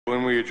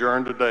When we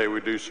adjourn today,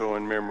 we do so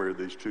in memory of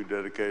these two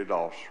dedicated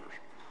officers.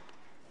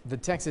 The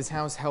Texas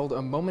House held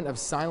a moment of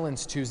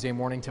silence Tuesday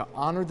morning to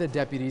honor the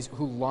deputies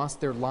who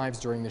lost their lives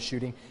during the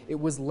shooting. It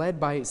was led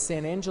by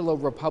San Angelo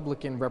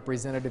Republican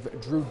Representative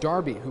Drew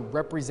Darby, who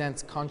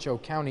represents Concho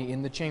County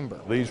in the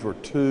chamber. These were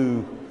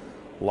two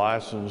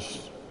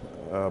licensed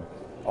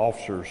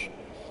officers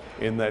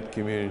in that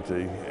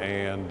community,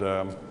 and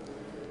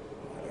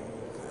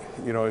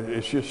you know,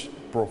 it's just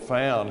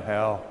profound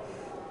how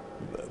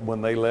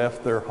when they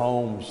left their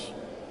homes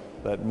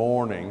that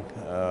morning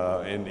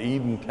in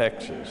Eden,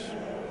 Texas,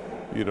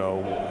 you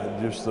know,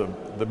 just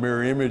the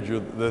mirror image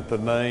that the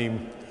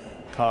name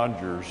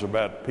conjures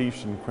about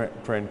peace and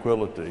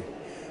tranquility.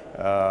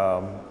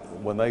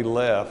 When they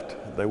left,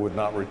 they would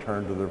not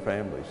return to their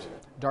families.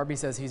 Darby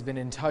says he's been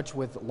in touch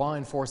with law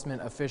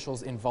enforcement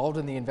officials involved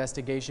in the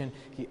investigation.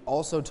 He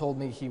also told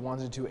me he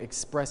wanted to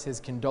express his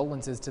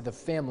condolences to the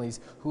families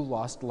who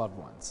lost loved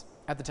ones.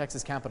 At the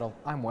Texas Capitol,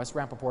 I'm Wes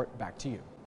Rapaport. Back to you.